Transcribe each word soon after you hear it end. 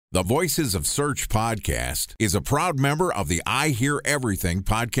The Voices of Search podcast is a proud member of the I Hear Everything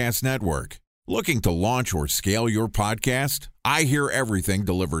podcast network. Looking to launch or scale your podcast? I Hear Everything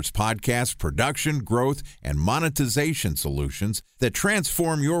delivers podcast production, growth, and monetization solutions that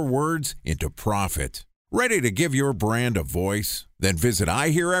transform your words into profit. Ready to give your brand a voice? Then visit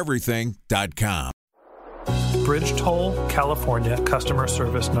iheareverything.com. Bridge toll, California, customer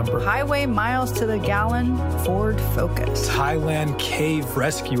service number. Highway miles to the gallon, Ford Focus. Thailand cave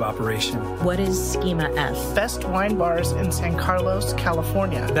rescue operation. What is Schema F? Best wine bars in San Carlos,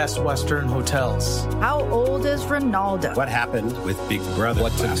 California. Best Western hotels. How old is Ronaldo? What happened with Big Brother?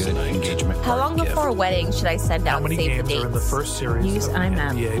 What's a good engagement? How long before a wedding should I send out How many save the games are in the dates? first series? Use of the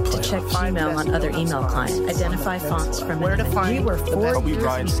IMAP NBA to check playoffs? email on other email clients. Identify fonts from Where to find We were the 4 best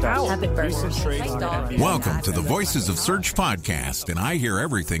years in power. Habit burner. Recent trades on NBA. Welcome to the Voices of Search podcast, and I Hear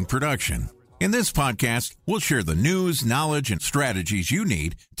Everything production. In this podcast, we'll share the news, knowledge, and strategies you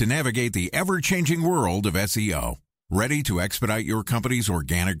need to navigate the ever-changing world of SEO. Ready to expedite your company's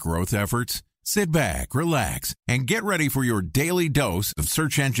organic growth efforts? Sit back, relax, and get ready for your daily dose of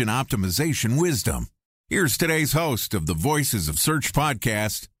search engine optimization wisdom. Here's today's host of the Voices of Search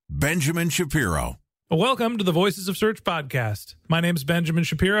podcast, Benjamin Shapiro. Welcome to the Voices of Search podcast. My name is Benjamin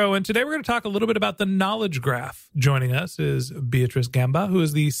Shapiro, and today we're going to talk a little bit about the knowledge graph. Joining us is Beatrice Gamba, who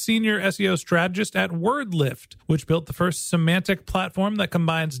is the senior SEO strategist at WordLift, which built the first semantic platform that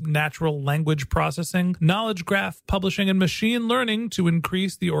combines natural language processing, knowledge graph publishing, and machine learning to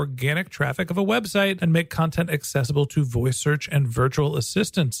increase the organic traffic of a website and make content accessible to voice search and virtual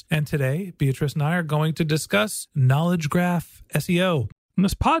assistants. And today, Beatrice and I are going to discuss knowledge graph SEO. And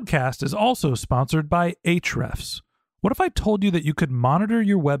this podcast is also sponsored by Ahrefs. What if I told you that you could monitor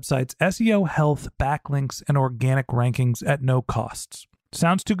your website's SEO health, backlinks, and organic rankings at no costs?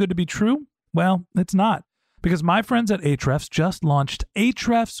 Sounds too good to be true? Well, it's not, because my friends at Ahrefs just launched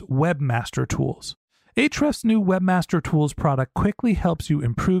Ahrefs Webmaster Tools. Ahrefs' new Webmaster Tools product quickly helps you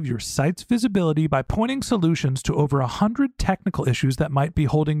improve your site's visibility by pointing solutions to over 100 technical issues that might be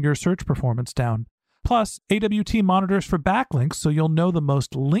holding your search performance down. Plus, AWT monitors for backlinks so you'll know the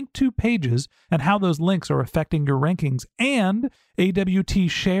most linked to pages and how those links are affecting your rankings. And AWT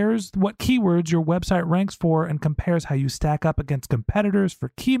shares what keywords your website ranks for and compares how you stack up against competitors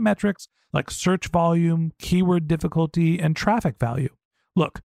for key metrics like search volume, keyword difficulty, and traffic value.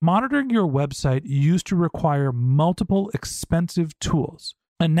 Look, monitoring your website used to require multiple expensive tools.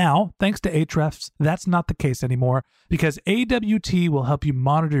 And now, thanks to Ahrefs, that's not the case anymore because AWT will help you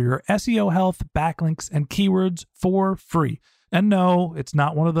monitor your SEO health, backlinks, and keywords for free. And no, it's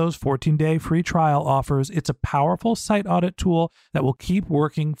not one of those 14-day free trial offers. It's a powerful site audit tool that will keep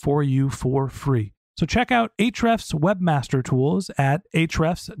working for you for free. So check out Ahrefs Webmaster Tools at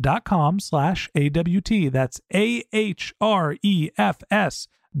ahrefs.com/AWT. That's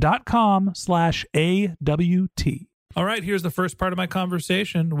ahrefs.com/AWT. All right, here's the first part of my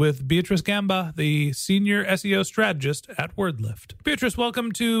conversation with Beatrice Gamba, the senior SEO strategist at WordLift. Beatrice,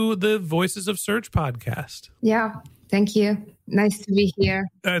 welcome to the Voices of Search podcast. Yeah, thank you. Nice to be here.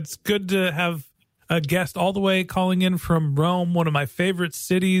 It's good to have a guest all the way calling in from Rome, one of my favorite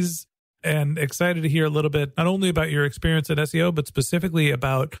cities, and excited to hear a little bit, not only about your experience at SEO, but specifically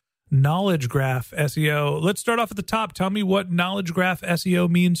about knowledge graph SEO. Let's start off at the top. Tell me what knowledge graph SEO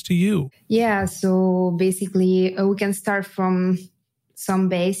means to you. Yeah, so basically we can start from some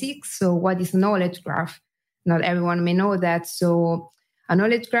basics. So what is a knowledge graph? Not everyone may know that. So a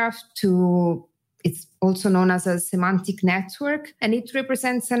knowledge graph it's also known as a semantic network, and it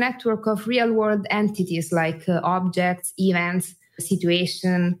represents a network of real-world entities like objects, events,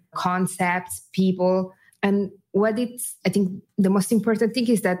 situation, concepts, people. And I think the most important thing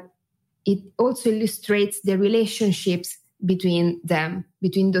is that it also illustrates the relationships between them,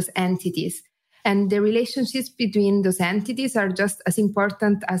 between those entities. And the relationships between those entities are just as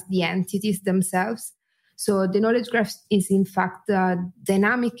important as the entities themselves. So the knowledge graph is in fact a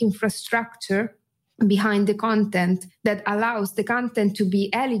dynamic infrastructure behind the content that allows the content to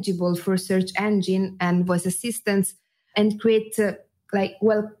be eligible for search engine and voice assistants and create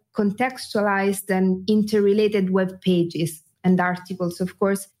contextualized and interrelated web pages and articles. Of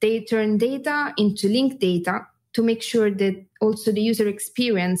course, they turn data into linked data to make sure that also the user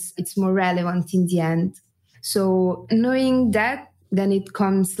experience is more relevant in the end. So knowing that, then it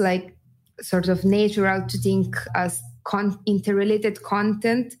comes like sort of natural to think as interrelated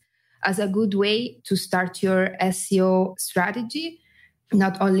content as a good way to start your SEO strategy,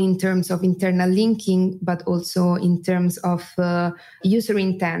 not only in terms of internal linking, but also in terms of user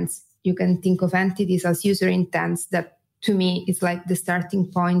intents. You can think of entities as user intents. That, to me, is like the starting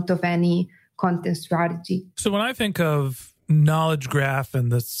point of any content strategy. So when I think of knowledge graph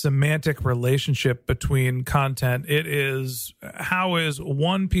and the semantic relationship between content. It is, how is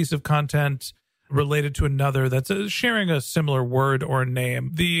one piece of content related to another that's sharing a similar word or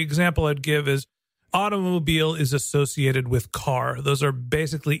name? The example I'd give is automobile is associated with car. Those are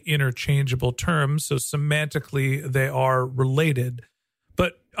basically interchangeable terms, so semantically they are related.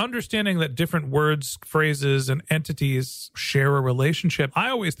 But understanding that different words, phrases, and entities share a relationship, I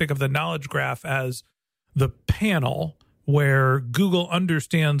always think of the knowledge graph as the panel where Google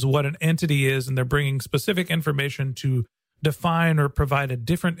understands what an entity is, and they're bringing specific information to define or provide a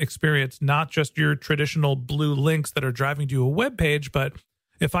different experience, not just your traditional blue links that are driving to a web page. But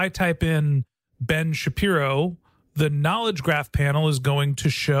if I type in Ben Shapiro, the knowledge graph panel is going to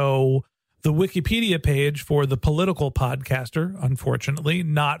show the Wikipedia page for the political podcaster, unfortunately,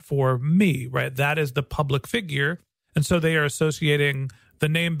 not for me, right? That is the public figure. And so they are associating the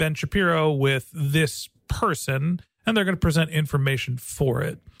name Ben Shapiro with this person, and they're going to present information for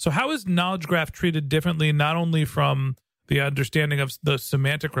it. So how is knowledge graph treated differently, not only from the understanding of the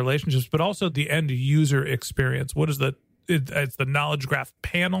semantic relationships, but also the end user experience? What is it's the knowledge graph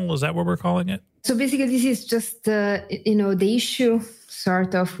panel? Is that what we're calling it? So basically, this is just, the issue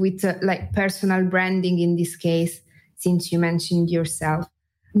sort of with like personal branding in this case, since you mentioned yourself.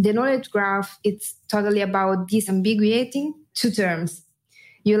 The knowledge graph, it's totally about disambiguating two terms.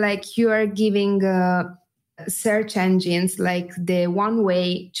 You are giving search engines like the one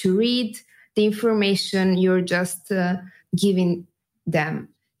way to read the information you're just giving them.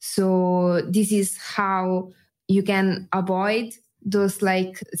 So this is how you can avoid those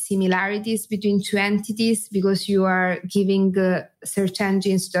like similarities between two entities, because you are giving search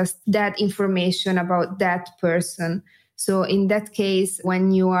engines just that information about that person. So in that case, when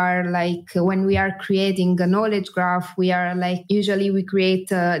we are creating a knowledge graph, usually we create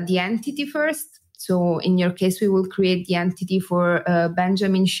the entity first. So in your case, we will create the entity for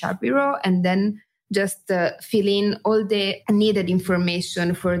Benjamin Shapiro, and then just fill in all the needed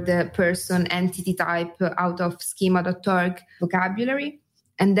information for the person entity type out of schema.org vocabulary.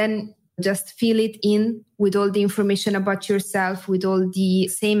 And then just fill it in with all the information about yourself, with all the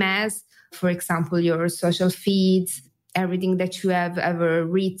same as, for example, your social feeds, everything that you have ever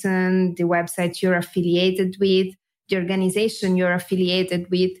written, the website you're affiliated with, the organization you're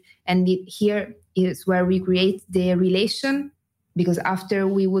affiliated with. And here is where we create the relation, because after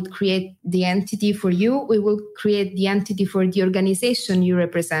we would create the entity for you, we will create the entity for the organization you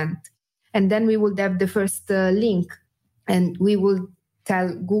represent. And then we would have the first link, and we will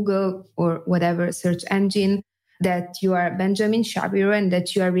tell Google or whatever search engine that you are Benjamin Shapiro and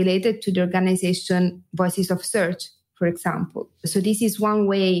that you are related to the organization Voices of Search, for example. So this is one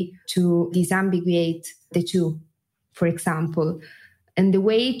way to disambiguate the two, for example. And the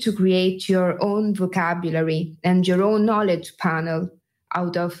way to create your own vocabulary and your own knowledge panel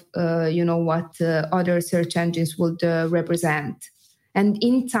out of, what other search engines would represent. And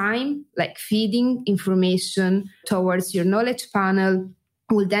in time, like feeding information towards your knowledge panel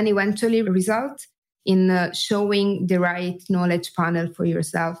will then eventually result in showing the right knowledge panel for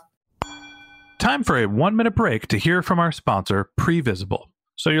yourself. Time for a 1-minute break to hear from our sponsor, Previsible.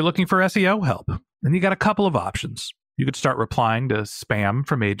 So you're looking for SEO help, and you got a couple of options. You could start replying to spam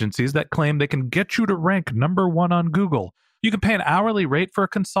from agencies that claim they can get you to rank number 1 on Google. You can pay an hourly rate for a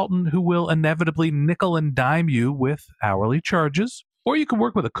consultant who will inevitably nickel and dime you with hourly charges. Or you can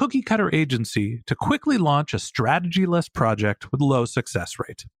work with a cookie-cutter agency to quickly launch a strategy-less project with low success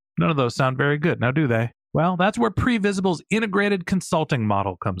rate. None of those sound very good, now do they? Well, that's where Previsible's integrated consulting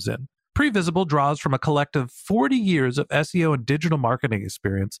model comes in. Previsible draws from a collective 40 years of SEO and digital marketing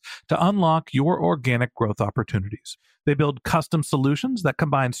experience to unlock your organic growth opportunities. They build custom solutions that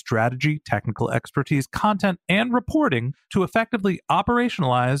combine strategy, technical expertise, content, and reporting to effectively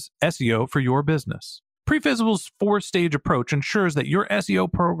operationalize SEO for your business. Previsible's 4-stage approach ensures that your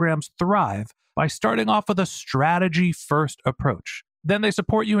SEO programs thrive by starting off with a strategy-first approach. Then they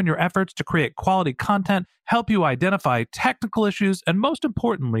support you in your efforts to create quality content, help you identify technical issues, and most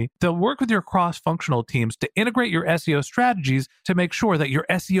importantly, they'll work with your cross-functional teams to integrate your SEO strategies to make sure that your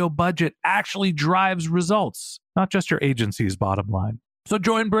SEO budget actually drives results, not just your agency's bottom line. So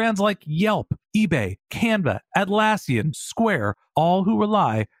join brands like Yelp, eBay, Canva, Atlassian, Square, all who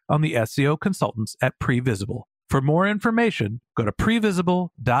rely on the SEO consultants at Previsible. For more information, go to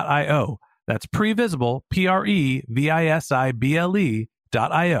previsible.io. That's Previsible, Previsible.io.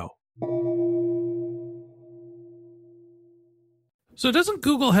 So doesn't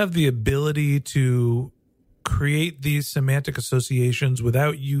Google have the ability to create these semantic associations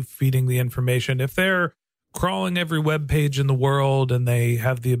without you feeding the information? If they're crawling every web page in the world and they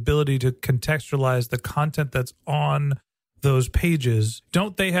have the ability to contextualize the content that's on those pages,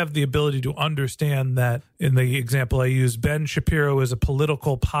 don't they have the ability to understand that, in the example I use, Ben Shapiro is a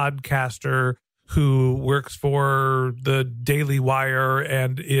political podcaster who works for the Daily Wire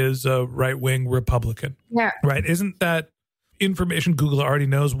and is a right-wing Republican? Yeah. Right? Isn't that information Google already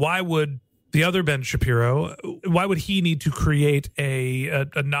knows? Why would the other Ben Shapiro, why would he need to create a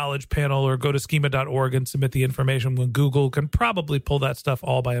knowledge panel or go to schema.org and submit the information when Google can probably pull that stuff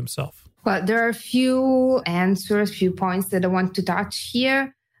all by himself? Well, there are a few points that I want to touch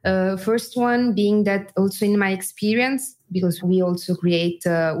here. First one being that also in my experience, because we also create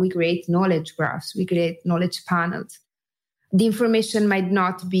knowledge graphs, we create knowledge panels. The information might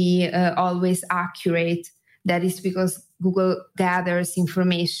not be always accurate. That is because Google gathers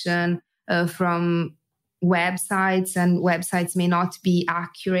information from websites, and websites may not be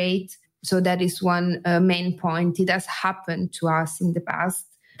accurate. So that is one main point. It has happened to us in the past.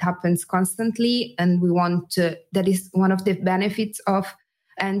 It happens constantly, and that is one of the benefits of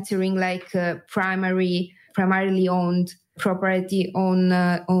entering primarily owned,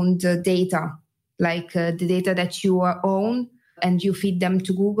 propriety-owned data, like the data that you own, and you feed them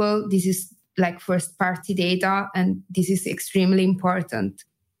to Google. This is like first-party data, and this is extremely important.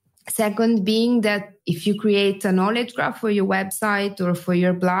 Second being that if you create a knowledge graph for your website or for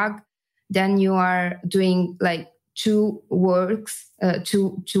your blog, then you are doing two work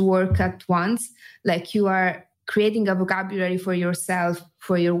at once. Like you are creating a vocabulary for yourself,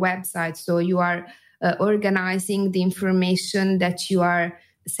 for your website. So you are organizing the information that you are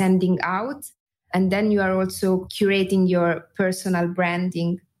sending out. And then you are also curating your personal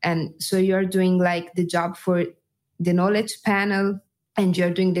branding. And so you're doing the job for the knowledge panel, and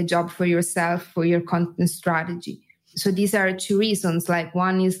you're doing the job for yourself, for your content strategy. So these are two reasons.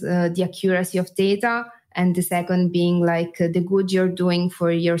 One is the accuracy of data, and the second being the good you're doing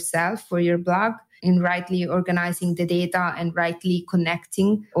for yourself, for your blog, in rightly organizing the data and rightly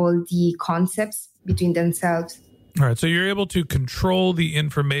connecting all the concepts between themselves. All right. So you're able to control the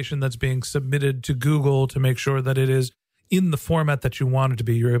information that's being submitted to Google to make sure that it is in the format that you want it to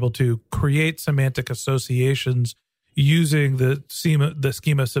be. You're able to create semantic associations using the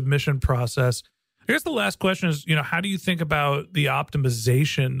schema submission process. I guess the last question is, how do you think about the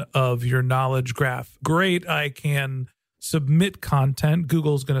optimization of your knowledge graph? Great, I can submit content.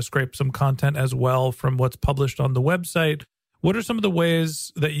 Google's going to scrape some content as well from what's published on the website. What are some of the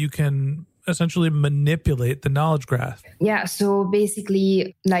ways that you can essentially manipulate the knowledge graph? Yeah, so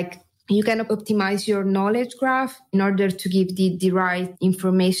basically, you can optimize your knowledge graph in order to give the right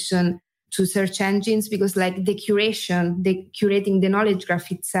information to search engines, because curating the knowledge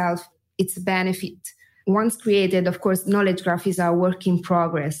graph itself, it's a benefit. Once created, of course, knowledge graph is a work in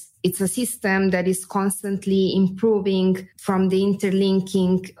progress. It's a system that is constantly improving from the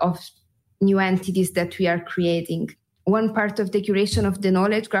interlinking of new entities that we are creating. One part of the curation of the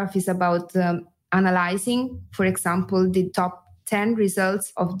knowledge graph is about analyzing, for example, the top 10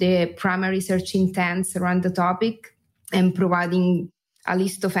 results of the primary search intents around the topic, and providing a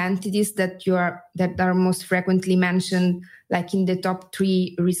list of entities that are most frequently mentioned, in the top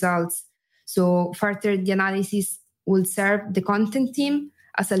 3 results. So further, the analysis will serve the content team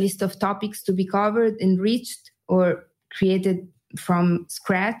as a list of topics to be covered, enriched, or created from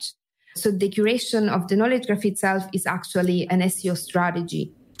scratch. So the curation of the knowledge graph itself is actually an SEO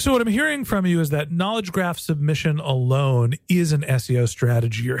strategy. So what I'm hearing from you is that knowledge graph submission alone is an SEO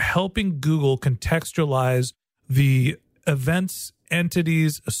strategy. You're helping Google contextualize the events,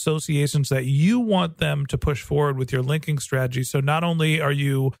 entities, associations that you want them to push forward with your linking strategy. So not only are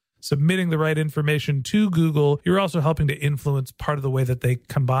you submitting the right information to Google, you're also helping to influence part of the way that they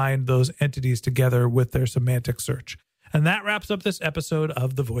combine those entities together with their semantic search. And that wraps up this episode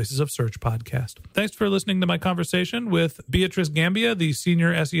of the Voices of Search podcast. Thanks for listening to my conversation with Beatrice Gamba, the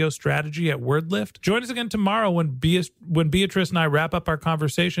Senior SEO Strategy at WordLift. Join us again tomorrow when Beatrice and I wrap up our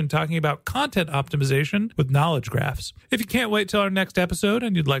conversation talking about content optimization with knowledge graphs. If you can't wait till our next episode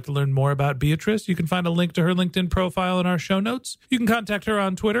and you'd like to learn more about Beatrice, you can find a link to her LinkedIn profile in our show notes. You can contact her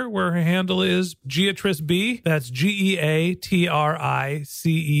on Twitter, where her handle is GeatriceB. That's GeatriceBI.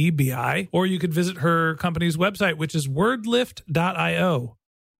 Or you could visit her company's website, which is WordLift.io.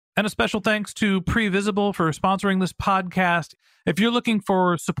 And a special thanks to Previsible for sponsoring this podcast. If you're looking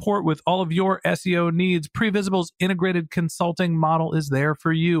for support with all of your SEO needs, Previsible's integrated consulting model is there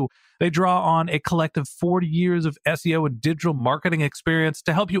for you. They draw on a collective 40 years of SEO and digital marketing experience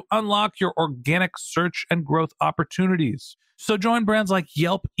to help you unlock your organic search and growth opportunities. So join brands like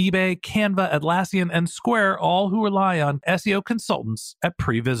Yelp, eBay, Canva, Atlassian, and Square, all who rely on SEO consultants at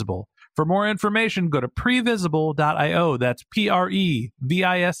Previsible. For more information, go to previsible.io. That's Previsible.io.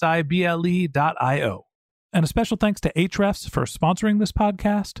 And a special thanks to Ahrefs for sponsoring this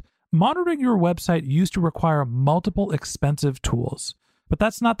podcast. Monitoring your website used to require multiple expensive tools, but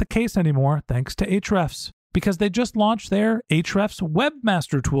that's not the case anymore thanks to Ahrefs, because they just launched their Ahrefs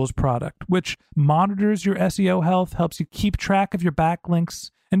Webmaster Tools product, which monitors your SEO health, helps you keep track of your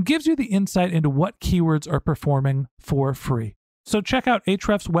backlinks, and gives you the insight into what keywords are performing for free. So check out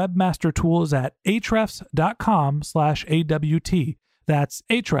Ahrefs Webmaster Tools at ahrefs.com/AWT. That's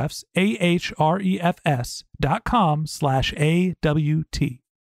Ahrefs, ahrefs.com/AWT.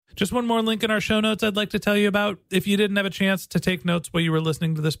 Just one more link in our show notes I'd like to tell you about. If you didn't have a chance to take notes while you were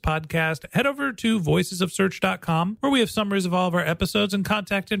listening to this podcast, head over to voicesofsearch.com, where we have summaries of all of our episodes and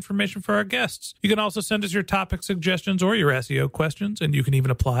contact information for our guests. You can also send us your topic suggestions or your SEO questions, and you can even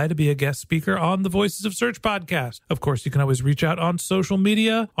apply to be a guest speaker on the Voices of Search podcast. Of course, you can always reach out on social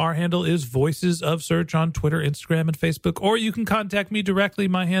media. Our handle is Voices of Search on Twitter, Instagram, and Facebook, or you can contact me directly.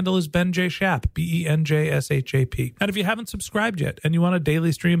 My handle is Ben J. Shap, BenJShap. And if you haven't subscribed yet and you want a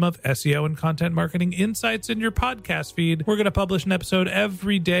daily stream of SEO and content marketing insights in your podcast feed, we're going to publish an episode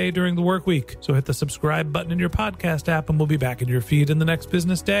every day during the work week. So hit the subscribe button in your podcast app and we'll be back in your feed in the next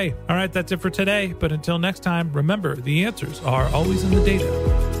business day. All right, that's it for today. But until next time, remember, the answers are always in the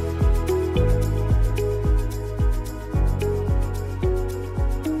data.